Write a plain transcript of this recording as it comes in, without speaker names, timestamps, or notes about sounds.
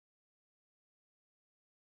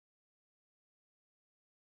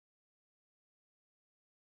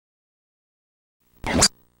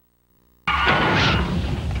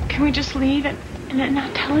Can we just leave and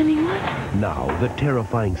not tell anyone? Now, the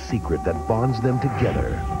terrifying secret that bonds them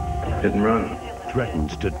together Hit and run.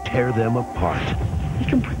 threatens to tear them apart. We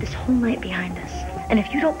can put this whole night behind us. And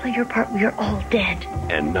if you don't play your part, we are all dead.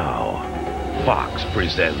 And now, Fox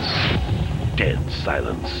presents Dead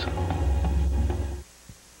Silence.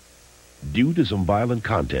 Due to some violent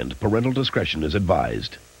content, parental discretion is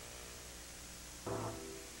advised.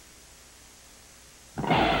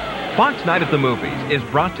 Fox Night at the Movies is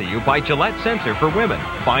brought to you by Gillette Sensor for Women.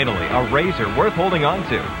 Finally, a razor worth holding on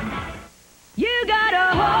to. You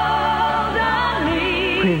gotta hold on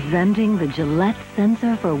me. Presenting the Gillette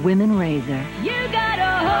Sensor for Women razor. You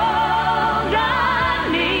gotta hold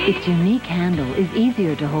on me. Its unique handle is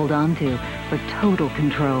easier to hold on to for total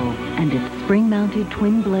control. And its spring-mounted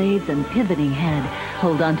twin blades and pivoting head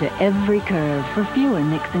hold on to every curve for fewer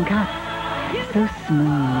nicks and cuts. So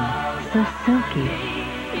smooth, so silky.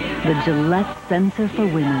 The Gillette Sensor for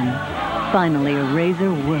Women. Finally, a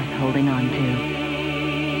razor worth holding on to.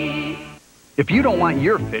 If you don't want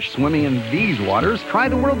your fish swimming in these waters, try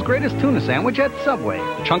the world's greatest tuna sandwich at Subway.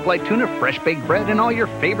 Chunk-like tuna, fresh baked bread, and all your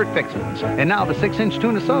favorite fixings. And now the 6-inch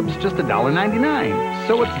tuna sub's just $1.99.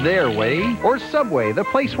 So it's their way, or Subway, the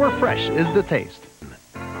place where fresh is the taste.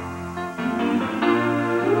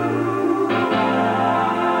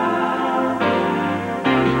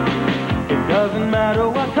 It doesn't matter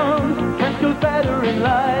what comes, can't feel better in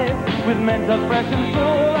life. With mental fresh and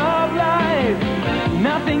full of life.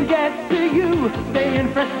 Nothing gets to you,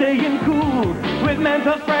 staying fresh, staying cool. With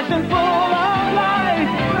mental fresh and full of life.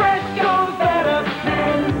 Fresh goes better,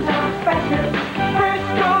 mental freshness. Fresh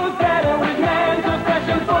goes better with mental fresh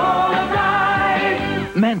and full of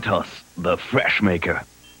life. Mentos, the fresh maker.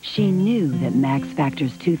 She knew that Max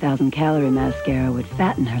Factor's 2,000 calorie mascara would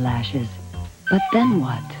fatten her lashes. But then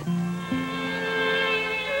what?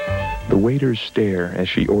 The waiter's stare as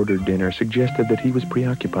she ordered dinner suggested that he was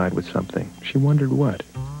preoccupied with something. She wondered what.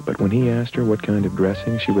 But when he asked her what kind of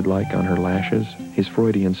dressing she would like on her lashes, his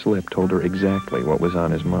Freudian slip told her exactly what was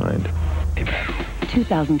on his mind.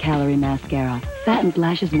 2,000 calorie mascara. Fattened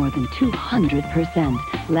lashes more than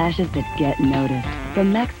 200%. Lashes that get noticed.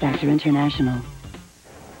 From Max Factor International.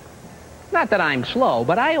 Not that I'm slow,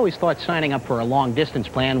 but I always thought signing up for a long-distance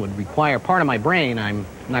plan would require part of my brain I'm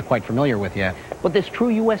not quite familiar with yet. But this True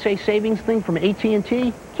USA Savings thing from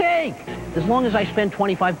AT&T, cake! As long as I spend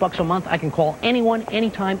 $25 a month, I can call anyone,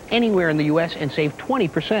 anytime, anywhere in the U.S. and save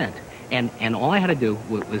 20%. And all I had to do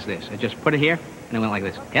was this. I just put it here, and it went like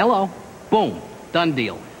this. Hello. Boom. Done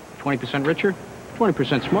deal. 20% richer,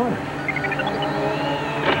 20% smarter.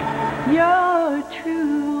 Your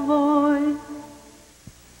true voice.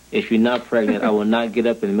 If you're not pregnant, I will not get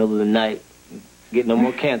up in the middle of the night, get no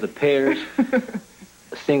more cans of pears,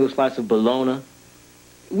 a single slice of bologna.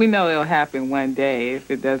 We know it'll happen one day.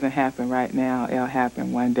 If it doesn't happen right now, it'll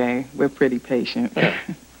happen one day. We're pretty patient.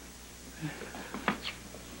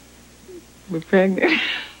 We're pregnant.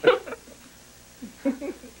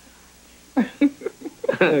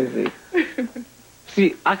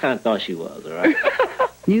 See, I kind of thought she was, all right?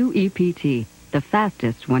 New EPT, the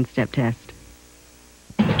fastest one-step test.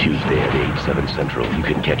 Tuesday at 8, 7 Central, you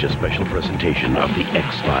can catch a special presentation of The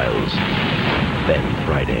X-Files. Then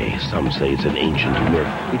Friday, some say it's an ancient myth.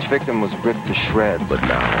 Each victim was ripped to shreds. But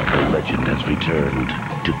now the legend has returned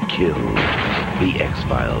to kill. The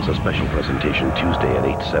X-Files, a special presentation Tuesday at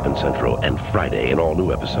 8, 7 Central, and Friday, an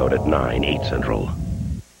all-new episode at 9, 8 Central.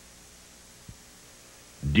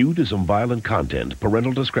 Due to some violent content,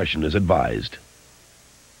 parental discretion is advised.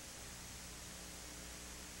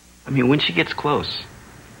 I mean, when she gets close,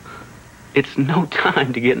 it's no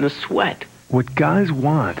time to get in a sweat. What guys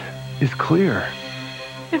want is clear.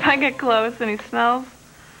 If I get close and he smells,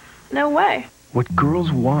 no way. What girls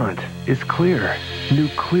want is clear. New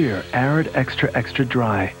Clear Arid Extra Extra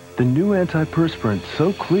Dry. The new antiperspirant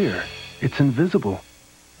so clear, it's invisible.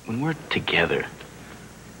 When we're together,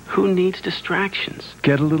 who needs distractions?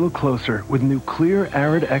 Get a little closer with new Clear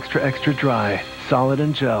Arid Extra Extra Dry. Solid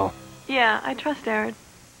and gel. Yeah, I trust Arid.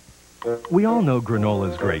 We all know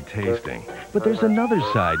granola's great tasting, but there's another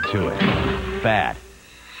side to it. Fat.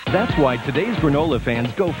 That's why today's granola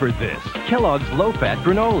fans go for this. Kellogg's low-fat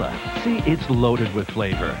granola. See, it's loaded with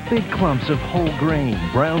flavor. Big clumps of whole grain,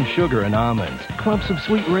 brown sugar and almonds, clumps of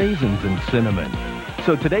sweet raisins and cinnamon.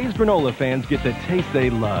 So today's granola fans get the taste they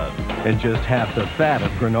love and just half the fat of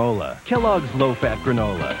granola. Kellogg's low-fat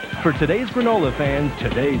granola. For today's granola fans,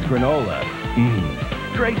 today's granola.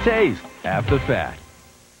 Great taste, half the fat.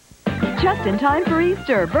 Just in time for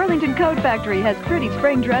Easter, Burlington Coat Factory has pretty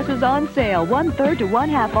spring dresses on sale, 1/3 to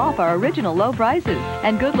 1/2 off our original low prices.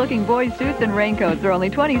 And good-looking boys' suits and raincoats are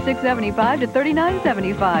only $26.75 to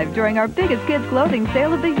 $39.75 during our biggest kids' clothing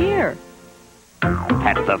sale of the year.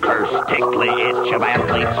 At the first tickly itch of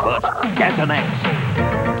athlete's foot, get an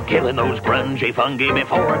X. Killing those grungy fungi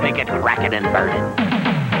before they get cracking and burning.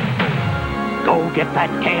 Go get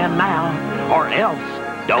that can now, or else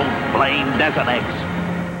don't blame Desonex.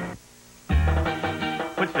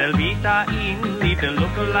 Put Velveeta in, leave the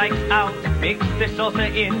lookalikes out. Mix the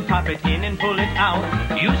salsa in, pop it in and pull it out.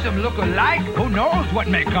 Use some lookalike, who knows what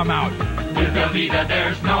may come out. With Velveeta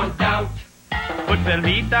there's no doubt. Put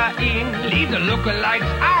Velveeta in, leave the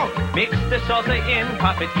lookalikes out. Mix the salsa in,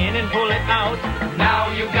 pop it in and pull it out.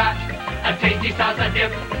 Now you got a tasty salsa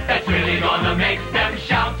dip that's really gonna make them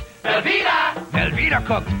shout. Velveeta! Velveeta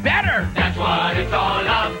cooks better. That's what it's all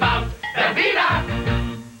about. Velveeta!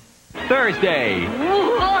 Thursday.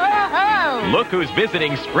 Whoa! Look who's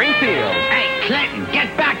visiting Springfield. Hey, Clinton,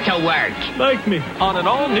 get back to work. Like me. On an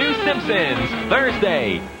all-new Simpsons.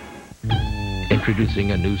 Thursday.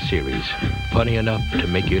 Introducing a new series. Funny enough to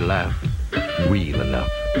make you laugh. Real enough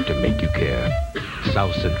to make you care.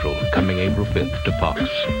 South Central, coming April 5th to Fox.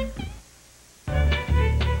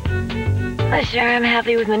 I sure am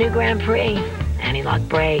happy with my new Grand Prix. Anti-lock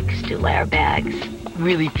brakes, dual airbags.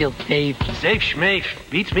 Really feel safe. Safe schmafe.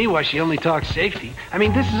 Beats me why she only talks safety. I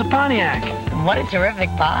mean, this is a Pontiac. What a terrific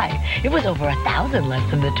buy. It was over 1,000 less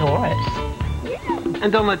than the Taurus.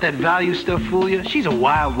 And don't let that value stuff fool you. She's a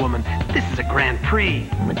wild woman. This is a Grand Prix.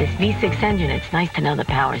 With this V6 engine, it's nice to know the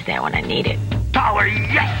power's there when I need it. Power,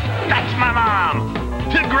 yes! That's my mom!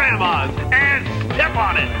 To Grandma's, and step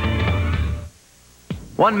on it!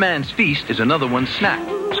 One man's feast is another one's snack.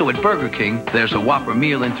 So at Burger King, there's a Whopper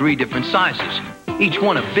meal in 3 different sizes. Each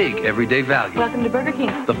one a big everyday value. Welcome to Burger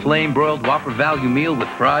King. The flame-broiled Whopper value meal with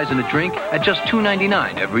fries and a drink at just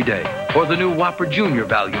 $2.99 every day. Or the new Whopper Junior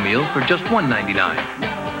value meal for just $1.99.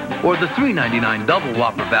 Or the $3.99 double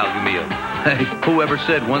Whopper value meal. Hey, whoever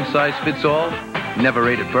said one size fits all never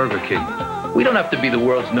ate at Burger King. We don't have to be the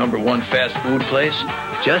world's #1 fast food place.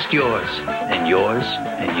 Just yours, and yours,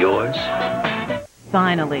 and yours.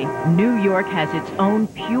 Finally, New York has its own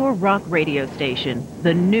pure rock radio station,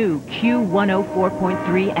 the new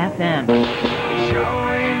Q104.3 FM.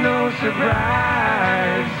 Sure ain't no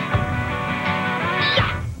surprise.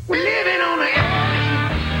 We're living on the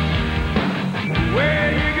edge.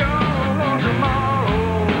 Where you go tomorrow?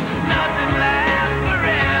 Nothing lasts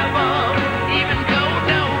forever, even though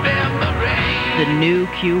November rains. The new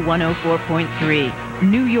Q104.3,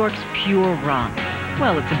 New York's pure rock.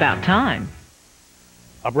 Well, it's about time.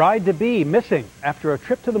 A bride-to-be missing after a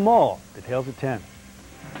trip to the mall. Details at 10.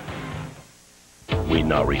 We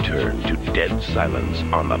now return to Dead Silence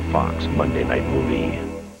on the Fox Monday Night Movie.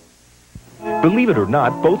 Believe it or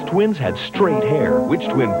not, both twins had straight hair. Which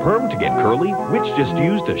twin permed to get curly? Which just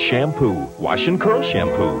used a shampoo? Wash and Curl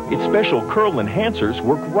shampoo. Its special curl enhancers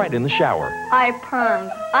work right in the shower. I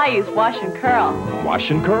permed. I use Wash and Curl.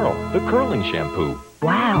 Wash and Curl, the curling shampoo.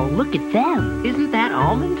 Wow, look at them. Isn't that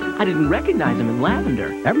almond? I didn't recognize them in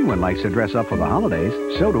lavender. Everyone likes to dress up for the holidays.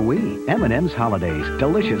 So do we. M&M's Holidays.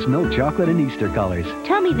 Delicious milk chocolate and Easter colors.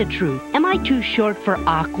 Tell me the truth. Am I too short for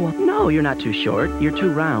aqua? No, you're not too short. You're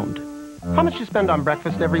too round. How much do you spend on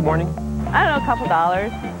breakfast every morning? I don't know, a couple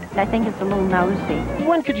dollars. I think it's a little nosy.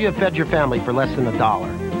 When could you have fed your family for less than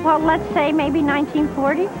 $1? Well, let's say maybe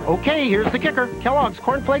 1940. Okay, here's the kicker. Kellogg's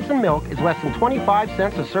Corn Flakes and Milk is less than 25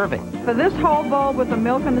 cents a serving. For this whole bowl with the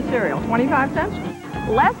milk and the cereal, 25 cents?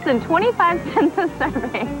 Less than 25 cents a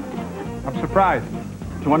serving. I'm surprised.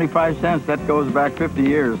 25 cents, that goes back 50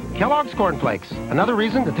 years. Kellogg's Corn Flakes. Another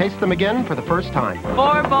reason to taste them again for the first time.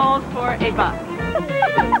 4 bowls for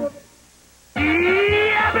 $8.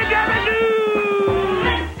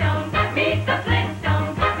 Flintstones, meet the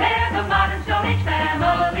Flintstones. They're the modern Stone Age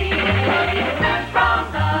family.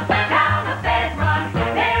 From the town of Bedrock,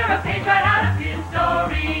 they're a page right out of his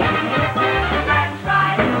story. Let's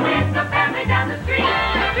ride with the family down the street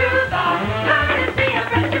to the courtesy of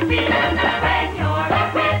Pressure Beat. When you're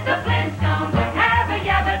with the Flintstones, have a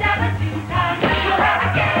yabba dabba 2 times. You'll have a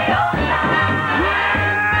gay old time.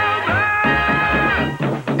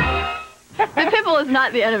 The pimple is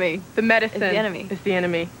not the enemy. The medicine is the enemy. Is the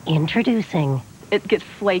enemy. Introducing. It gets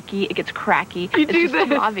flaky, it gets cracky. You it's do just too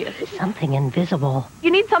this. obvious. Something invisible.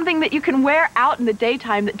 You need something that you can wear out in the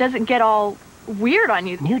daytime that doesn't get all weird on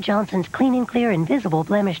you. New Johnson's Clean and Clear Invisible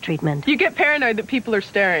Blemish Treatment. You get paranoid that people are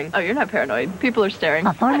staring. Oh, you're not paranoid. People are staring.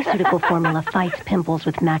 A pharmaceutical formula fights pimples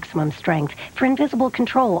with maximum strength for invisible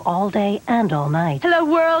control all day and all night. Hello,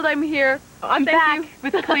 world. I'm here. I'm back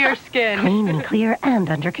with clear skin. Clean and clear and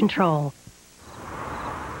under control.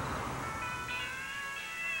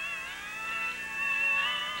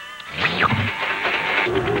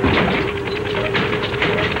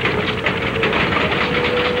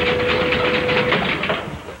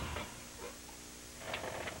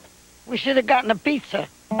 We should have gotten a pizza.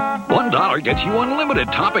 $1 gets you unlimited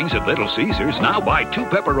toppings at Little Caesars. Now buy 2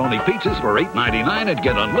 pepperoni pizzas for $8.99 and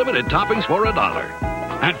get unlimited toppings for $1.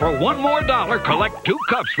 And for $1 more, collect 2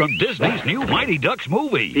 cups from Disney's new Mighty Ducks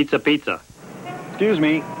movie. Pizza. Excuse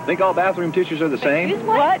me, think all bathroom tissues are the same?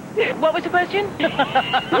 What? What was the question?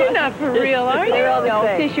 You're not for real, are you? They're all the No,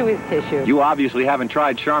 same. tissue is tissue. You obviously haven't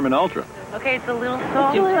tried Charmin Ultra. Okay, it's a little It's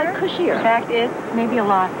softer. like cushier. In fact, it's maybe a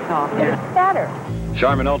lot softer. Fatter.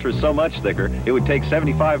 Charmin Ultra is so much thicker, it would take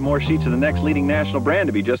 75 more sheets of the next leading national brand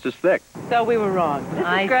to be just as thick. So we were wrong. This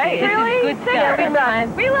is great. This Really? is good Say stuff. every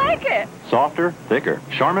time. We like it. Softer, thicker.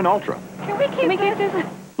 Charmin Ultra. Can we keep this?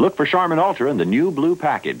 Look for Charmin Ultra in the new blue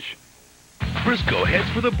package. Briscoe heads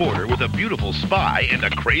for the border with a beautiful spy and a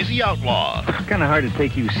crazy outlaw. It's kind of hard to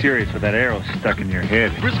take you serious with that arrow stuck in your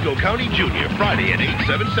head. Briscoe County Jr., Friday at 8,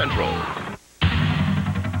 7 Central.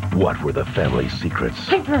 What were the family secrets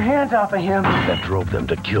Keep your hands off of him. that drove them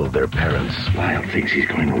to kill their parents? Lyle thinks he's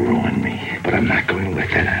going to ruin me, but I'm not going to let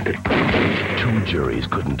that happen. 2 juries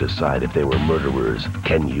couldn't decide if they were murderers.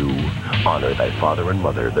 Can you? Honor Thy Father and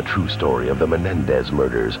Mother, the true story of the Menendez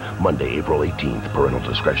murders. Monday, April 18th. Parental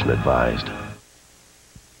discretion advised.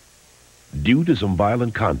 Due to some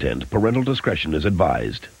violent content, parental discretion is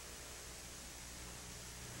advised.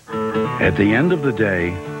 At the end of the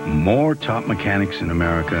day, more top mechanics in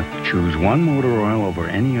America choose One Motor Oil over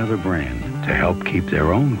any other brand to help keep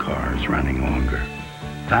their own cars running longer.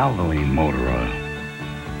 Valvoline Motor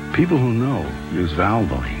Oil. People who know use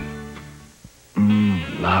Valvoline.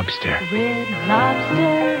 Lobster. Red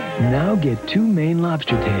Lobster. Now get 2 Maine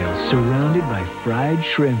lobster tails surrounded by fried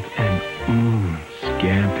shrimp and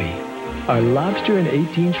scampi. Our lobster and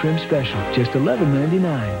 18 shrimp special, just $11.99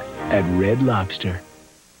 at Red Lobster.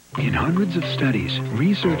 In hundreds of studies,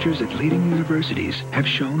 researchers at leading universities have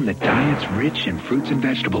shown that diets rich in fruits and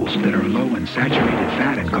vegetables that are low in saturated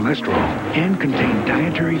fat and cholesterol and contain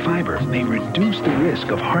dietary fiber may reduce the risk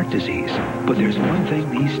of heart disease. But there's one thing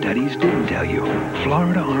these studies didn't tell you.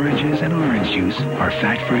 Florida oranges and orange juice are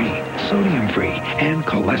fat-free, sodium-free, and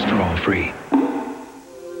cholesterol-free.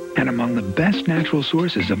 And among the best natural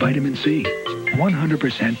sources of vitamin C,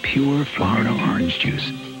 100% pure Florida orange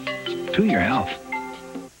juice. To your health.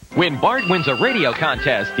 When Bart wins a radio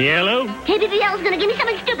contest, yellow, Hey, BBL's gonna give me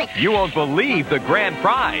something stupid. you won't believe the grand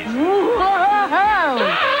prize.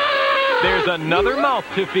 Whoa! There's another mouth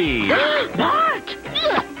to feed. Bart!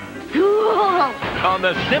 On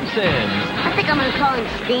The Simpsons. I think I'm gonna call him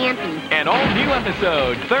Stampy. An all-new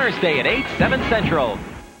episode, Thursday at 8, 7 Central.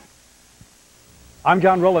 I'm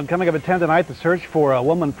John Rowland. Coming up at 10 tonight, the search for a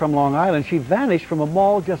woman from Long Island. She vanished from a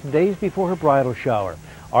mall just days before her bridal shower.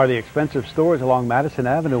 Are the expensive stores along Madison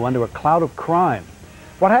Avenue under a cloud of crime?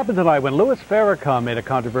 What happened tonight when Louis Farrakhan made a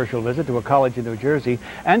controversial visit to a college in New Jersey?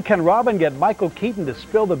 And can Robin get Michael Keaton to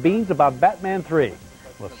spill the beans about Batman 3?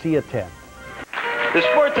 We'll see you at 10. The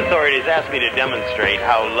sports authorities asked me to demonstrate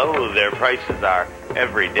how low their prices are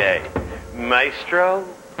every day. Maestro?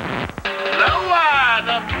 Lower!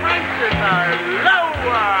 The prices are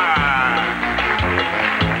lower!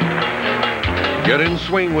 Get in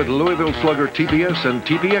swing with Louisville Slugger TPS and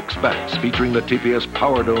TPX bats, featuring the TPS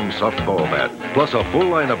Power Dome softball bat, plus a full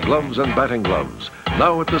line of gloves and batting gloves.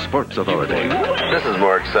 Now at the Sports Authority. This is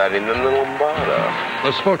more exciting than the Lombardo.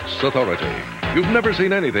 The Sports Authority. You've never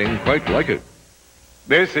seen anything quite like it.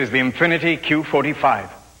 This is the Infiniti Q45.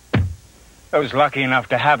 Those lucky enough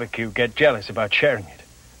to have a Q get jealous about sharing it.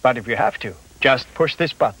 But if you have to, just push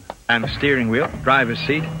this button. And the steering wheel, driver's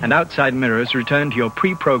seat, and outside mirrors return to your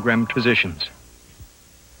pre-programmed positions.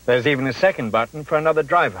 There's even a second button for another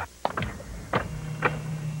driver.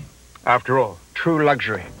 After all, true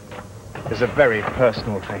luxury is a very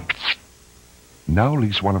personal thing. Now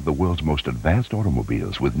lease one of the world's most advanced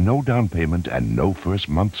automobiles with no down payment and no first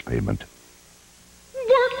month's payment.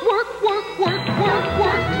 Work, work, work, work, work, work, work,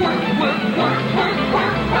 work, work, work,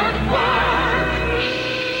 work, work, work.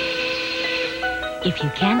 If you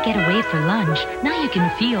can't get away for lunch, now you can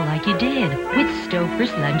feel like you did with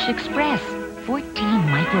Stouffer's Lunch Express. 14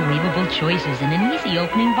 microwavable choices in an easy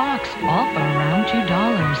opening box, all for around $2.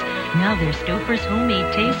 Now there's Stouffer's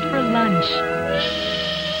homemade taste for lunch.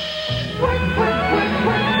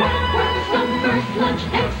 Stouffer's Lunch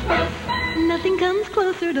Express. Nothing comes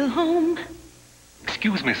closer to home.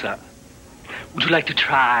 Excuse me, sir. Would you like to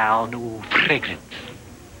try our new fragrance?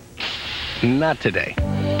 Not today.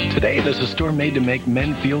 Today, there's a store made to make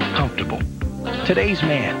men feel comfortable. Today's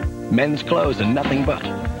Man. Men's clothes and nothing but.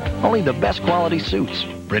 Only the best quality suits.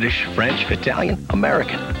 British, French, Italian,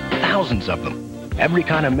 American. Thousands of them. Every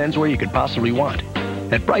kind of menswear you could possibly want.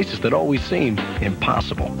 At prices that always seem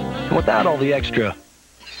impossible. And without all the extra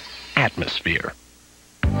atmosphere.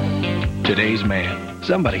 Today's Man.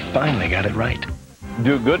 Somebody finally got it right.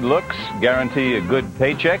 Do good looks guarantee a good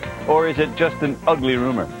paycheck, or is it just an ugly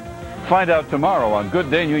rumor? Find out tomorrow on Good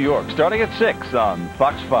Day New York, starting at 6 on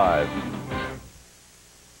Fox 5.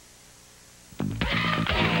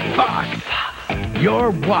 Fox,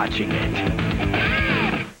 you're watching it.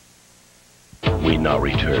 We now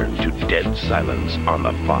return to Dead Silence on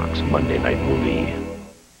the Fox Monday Night Movie.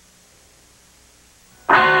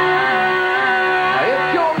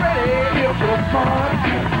 If you're ready, if you're smart,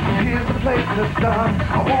 here's the place to start.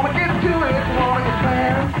 I wanna get to it, wanna get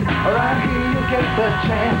fast. Right here you'll get the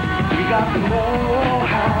chance. We got the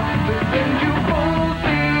know-how to send you full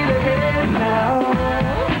speed ahead now.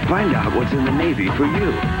 Find out what's in the Navy for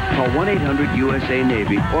you. Call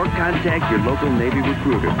 1-800-USA-NAVY or contact your local Navy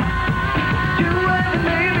recruiter. You and the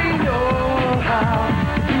Navy know how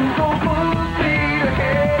to go full speed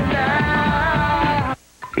ahead now.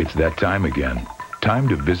 It's that time again. Time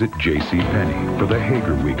to visit JCPenney for the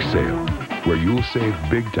Hager Week sale, where you'll save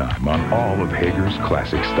big time on all of Hager's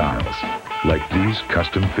classic styles, like these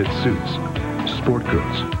custom-fit suits, sport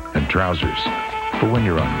coats, and trousers for when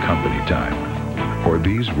you're on company time, or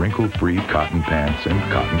these wrinkle-free cotton pants and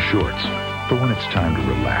cotton shorts for when it's time to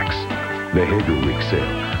relax. The Hager Week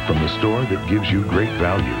sale from the store that gives you great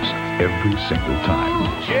values every single time.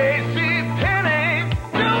 JCPenney,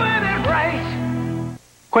 doing it right.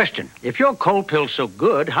 Question. If your cold pill's so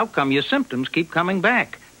good, how come your symptoms keep coming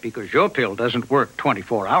back? Because your pill doesn't work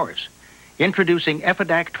 24 hours. Introducing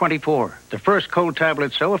Effidac 24, the first cold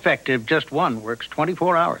tablet so effective just one works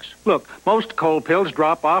 24 hours. Look, most cold pills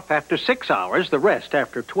drop off after 6 hours, the rest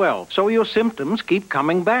after 12, so your symptoms keep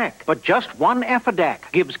coming back. But just one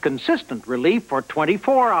Effidac gives consistent relief for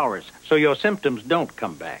 24 hours, so your symptoms don't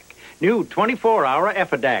come back. New 24-hour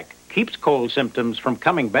Effidac keeps cold symptoms from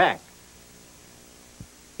coming back.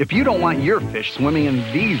 If you don't want your fish swimming in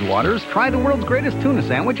these waters, try the world's greatest tuna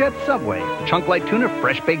sandwich at Subway. Chunk-like tuna,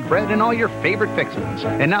 fresh baked bread, and all your favorite fixings.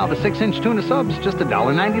 And now the 6-inch tuna sub's just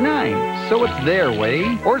 $1.99. So it's their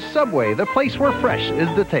way, or Subway, the place where fresh is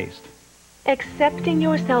the taste. Accepting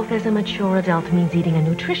yourself as a mature adult means eating a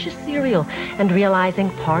nutritious cereal and realizing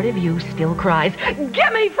part of you still cries,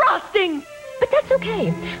 "Give me frosting!" But that's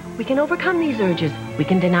okay. We can overcome these urges. We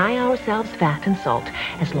can deny ourselves fat and salt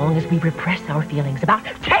as long as we repress our feelings about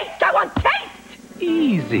taste. I want taste!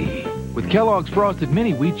 Easy. With Kellogg's Frosted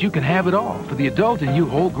Mini Wheats, you can have it all. For the adult in you,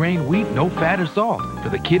 whole grain wheat, no fat or salt. For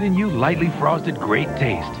the kid in you, lightly frosted, great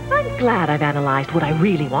taste. I'm glad I've analyzed what I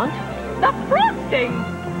really want. The frosting!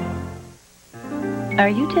 Are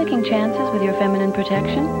you taking chances with your feminine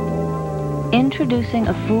protection? Introducing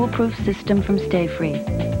a foolproof system from Stay Free,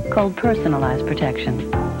 called Personalized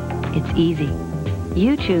Protection. It's easy.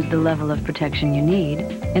 You choose the level of protection you need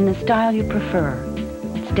in the style you prefer.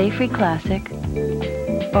 Stay Free Classic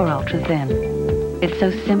or Ultra Thin. It's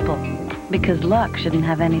so simple because luck shouldn't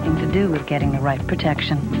have anything to do with getting the right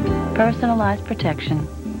protection. Personalized protection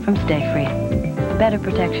from Stay Free. Better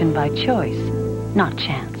protection by choice, not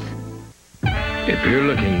chance. If you're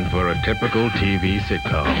looking for a typical TV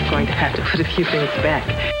sitcom, I'm going to have to put a few things back.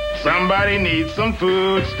 Somebody needs some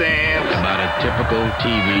food stamps. About a typical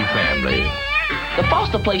TV family. The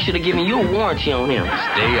foster place should have given you a warranty on him.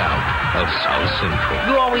 Stay out of South Central.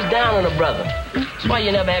 You're always down on a brother. That's why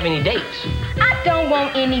you never have any dates. I don't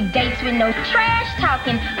want any dates with no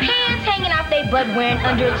trash-talking, pants hanging off their butt wearing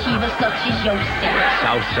underachievers such as yourself.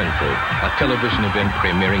 South Central, a television event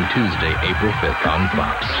premiering Tuesday, April 5th on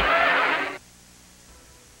Fox.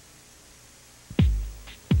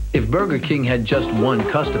 If Burger King had just one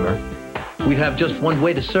customer, we'd have just one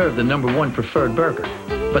way to serve the #1 preferred burger.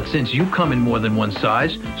 But since you come in more than one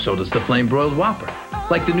size, so does the Flame Broiled Whopper.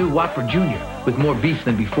 Like the new Whopper Jr. with more beef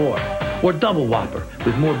than before. Or Double Whopper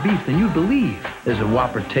with more beef than you'd believe. There's a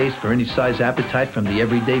Whopper taste for any size appetite from the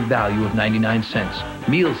everyday value of 99 cents.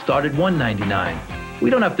 Meals start at $1.99. We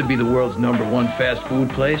don't have to be the world's #1 fast food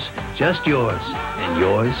place. Just yours, and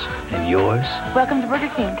yours, and yours. Welcome to Burger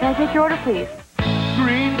King. Can I take your order, please?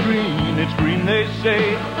 Green, green, it's green, they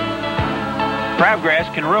say.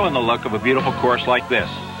 Crabgrass can ruin the look of a beautiful course like this,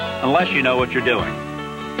 unless you know what you're doing.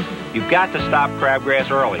 You've got to stop crabgrass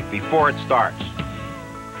early, before it starts.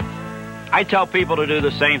 I tell people to do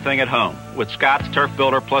the same thing at home with Scott's Turf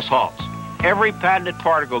Builder Plus Halts. Every patented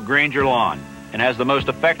particle greens your lawn and has the most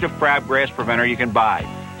effective crabgrass preventer you can buy.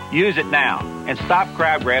 Use it now and stop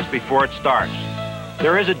crabgrass before it starts.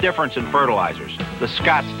 There is a difference in fertilizers, the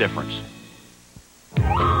Scott's difference.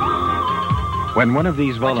 When one of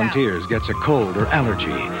these volunteers gets a cold or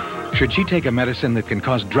allergy, should she take a medicine that can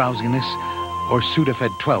cause drowsiness or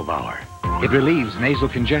Sudafed 12-hour? It relieves nasal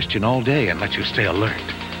congestion all day and lets you stay alert.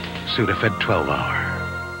 Sudafed 12-hour.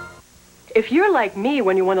 If you're like me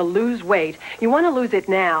when you want to lose weight, you want to lose it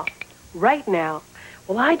now, right now.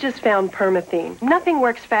 Well, I just found Permathene. Nothing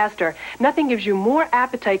works faster. Nothing gives you more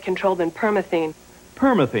appetite control than Permathene.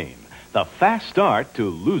 Permathene, the fast start to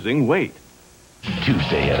losing weight.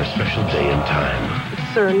 Tuesday at a special day and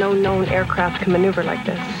time. Sir, no known aircraft can maneuver like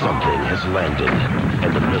this. Something has landed,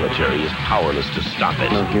 and the military is powerless to stop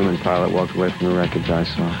it. No human pilot walked away from the wreckage I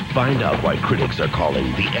saw. Find out why critics are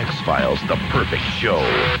calling The X-Files the perfect show.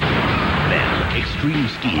 Then, extreme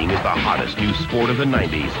skiing is the hottest new sport of the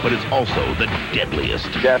 90s, but it's also the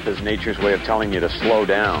deadliest. Death is nature's way of telling you to slow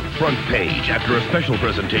down. Front page after a special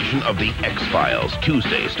presentation of The X-Files,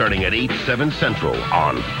 Tuesday starting at 8, 7 Central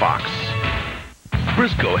on Fox.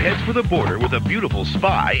 Briscoe heads for the border with a beautiful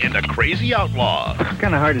spy and a crazy outlaw. It's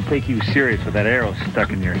kind of hard to take you serious with that arrow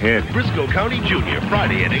stuck in your head. Briscoe County Jr.,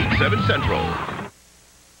 Friday at 8, 7 Central.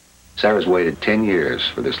 Sarah's waited 10 years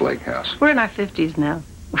for this lake house. We're in our 50s now.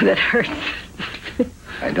 That hurts.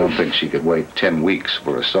 I don't think she could wait 10 weeks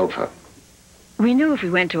for a sofa. We knew if we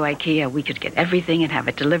went to IKEA, we could get everything and have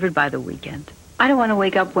it delivered by the weekend. I don't want to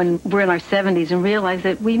wake up when we're in our 70s and realize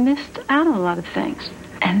that we missed out on a lot of things.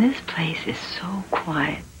 And this place is so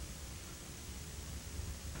quiet.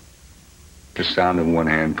 The sound of one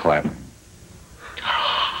hand clapping.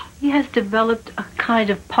 He has developed a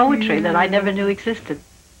kind of poetry that I never knew existed.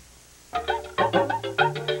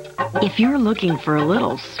 If you're looking for a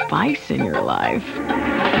little spice in your life,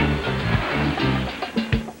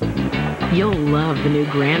 you'll love the new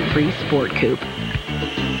Grand Prix Sport Coupe.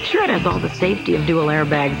 Sure, it has all the safety of dual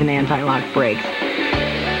airbags and anti-lock brakes.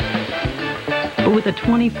 But with a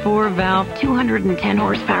 24-valve, 210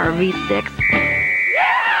 horsepower V6,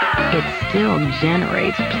 it still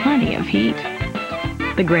generates plenty of heat.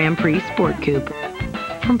 The Grand Prix Sport Coupe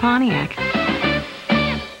from Pontiac.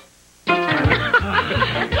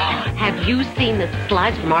 Have you seen the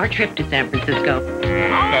slides from our trip to San Francisco?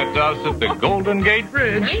 That's us at the Golden Gate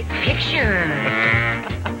Bridge. Nice picture.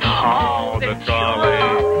 Oh, the trolley.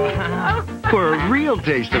 For a real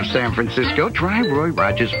taste of San Francisco, try Roy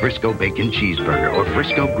Rogers Frisco Bacon Cheeseburger or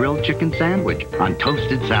Frisco Grilled Chicken Sandwich on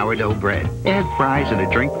toasted sourdough bread. Add fries and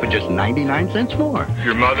a drink for just 99 cents more.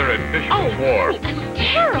 Your mother had Bishop War. That's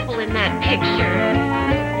terrible in that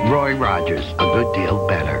picture. Roy Rogers, a good deal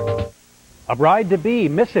better. A bride-to-be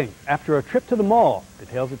missing after a trip to the mall.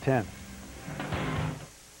 Details at 10.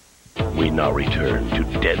 We now return to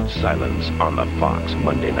Dead Silence on the Fox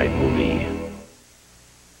Monday Night Movie.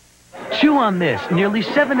 Chew on this. Nearly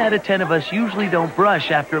 7 out of 10 of us usually don't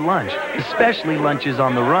brush after lunch, especially lunches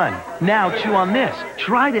on the run. Now chew on this.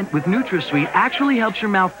 Trident with NutraSweet actually helps your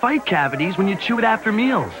mouth fight cavities when you chew it after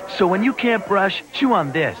meals. So when you can't brush, chew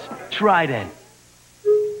on this. Trident.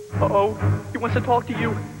 Uh-oh, he wants to talk to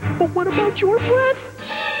you. But what about your breath?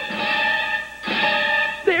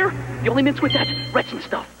 There, you only mince with that resin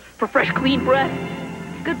stuff for fresh, clean breath.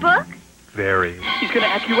 Good book? Very. He's gonna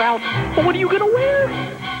ask you out, but what are you gonna wear?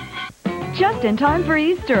 Just in time for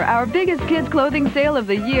Easter, our biggest kids' clothing sale of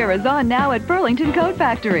the year is on now at Burlington Coat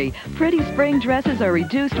Factory. Pretty spring dresses are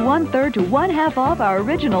reduced 1/3 to 1/2 off our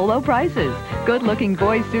original low prices. Good-looking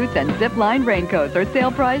boy suits and zip-line raincoats are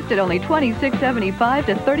sale priced at only $26.75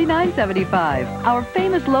 to $39.75. Our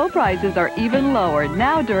famous low prices are even lower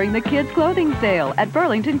now during the kids' clothing sale at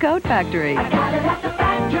Burlington Coat Factory. I got it at the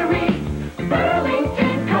factory,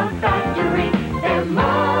 Burlington Coat Factory. They're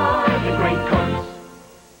more than great coats.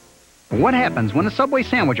 What happens when a Subway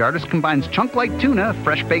sandwich artist combines chunk-like tuna,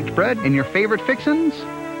 fresh-baked bread, and your favorite fixins?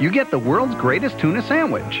 You get the world's greatest tuna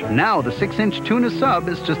sandwich. Now the 6-inch tuna sub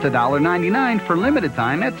is just $1.99 for limited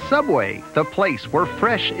time at Subway, the place where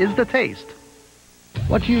fresh is the taste.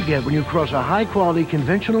 What do you get when you cross a high-quality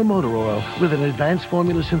conventional motor oil with an advanced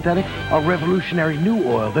formula synthetic, a revolutionary new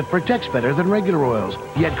oil that protects better than regular oils,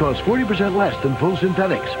 yet costs 40% less than full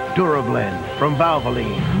synthetics? Durablend from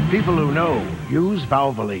Valvoline. People who know use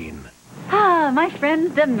Valvoline. Ah, my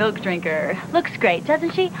friend's the milk drinker. Looks great,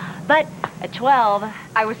 doesn't she? But at 12,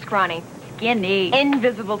 I was scrawny, skinny,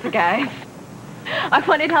 invisible to guys. I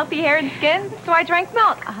wanted healthy hair and skin, so I drank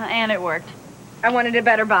milk. And it worked. I wanted a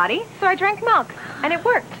better body, so I drank milk. And it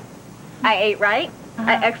worked. I ate right,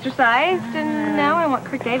 I exercised, and now I want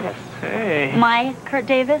Kurt Davis. Hey. My Kurt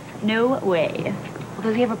Davis? No way. Well,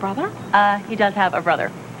 does he have a brother? He does have a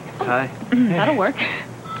brother. Hi. That'll work.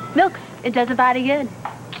 Milk, it does a body good.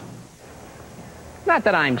 Not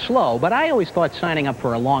that I'm slow, but I always thought signing up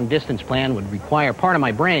for a long-distance plan would require part of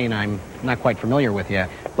my brain I'm not quite familiar with yet.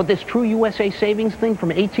 But this True USA Savings thing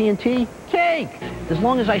from AT&T, cake! As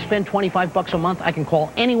long as I spend $25 a month, I can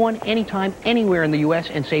call anyone, anytime, anywhere in the U.S.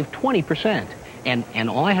 and save 20%. And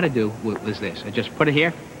all I had to do was this. I just put it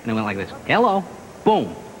here, and it went like this. Hello.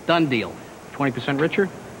 Boom. Done deal. 20% richer,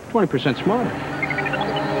 20% smarter.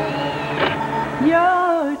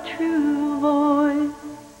 Your true voice.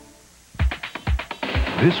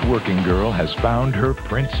 This working girl has found her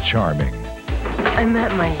Prince Charming. I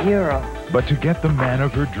met my hero. But to get the man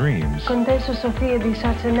of her dreams, Contessa Sofia di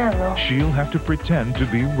Sassanello. she'll have to pretend to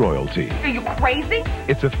be royalty. Are you crazy?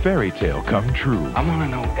 It's a fairy tale come true. I want to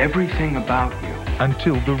know everything about you.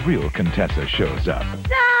 Until the real Contessa shows up.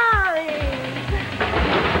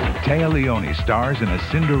 Taya Leone stars in a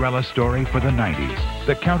Cinderella story for the 90s.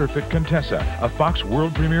 The Counterfeit Contessa, a Fox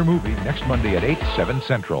world premiere movie next Monday at 8, 7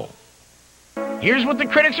 Central. Here's what the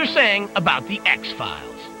critics are saying about The X-Files.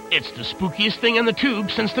 It's the spookiest thing in the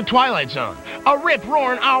tube since The Twilight Zone. A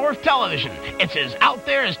rip-roaring hour of television. It's as out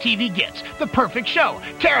there as TV gets. The perfect show.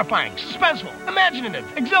 Terrifying, suspenseful, imaginative,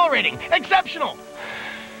 exhilarating, exceptional.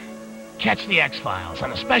 Catch The X-Files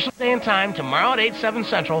on a special day and time tomorrow at 8, 7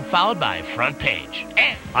 Central, followed by Front Page.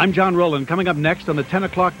 And I'm John Rowland. Coming up next on the 10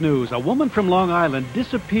 o'clock news, a woman from Long Island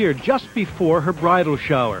disappeared just before her bridal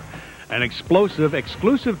shower. An explosive,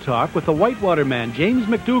 exclusive talk with the Whitewater man, James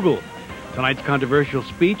McDougal. Tonight's controversial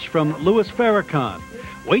speech from Louis Farrakhan.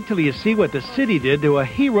 Wait till you see what the city did to a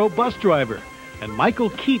hero bus driver. And Michael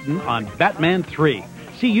Keaton on Batman 3.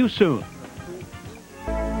 See you soon.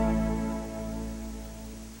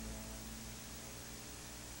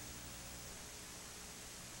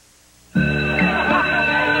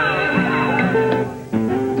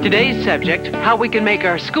 Today's subject, how we can make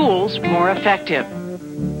our schools more effective.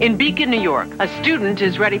 In Beacon, New York, a student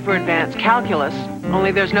is ready for advanced calculus,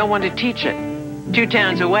 only there's no one to teach it. 2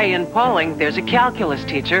 towns away in Pauling, there's a calculus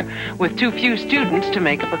teacher with too few students to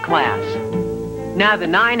make up a class. Now the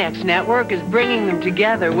 9X network is bringing them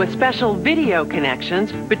together with special video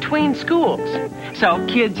connections between schools. So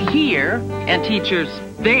kids here and teachers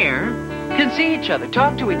there can see each other,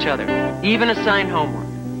 talk to each other, even assign homework.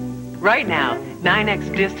 Right now,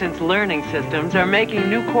 9X distance learning systems are making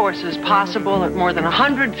new courses possible at more than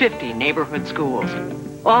 150 neighborhood schools.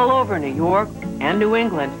 All over New York and New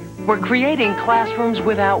England, we're creating classrooms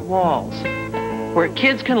without walls, where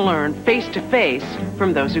kids can learn face-to-face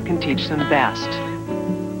from those who can teach them best.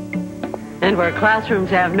 And where classrooms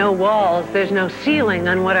have no walls, there's no ceiling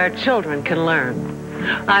on what our children can learn.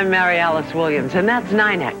 I'm Mary Alice Williams, and that's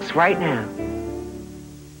 9X right now.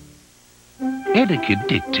 Etiquette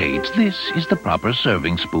dictates this is the proper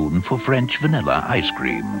serving spoon for French vanilla ice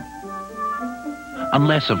cream.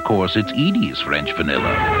 Unless, of course, it's Edie's French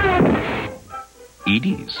vanilla.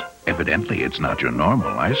 Edie's. Evidently, it's not your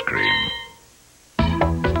normal ice cream.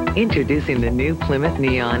 Introducing the new Plymouth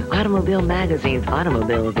Neon, Automobile Magazine's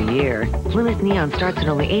Automobile of the Year. Plymouth Neon starts at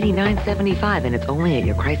only $89.75, and it's only at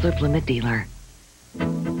your Chrysler Plymouth dealer.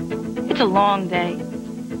 It's a long day.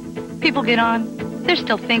 People get on, they're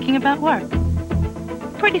still thinking about work.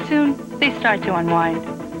 Pretty soon, they start to unwind.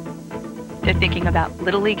 They're thinking about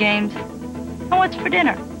Little League games and what's for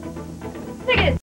dinner.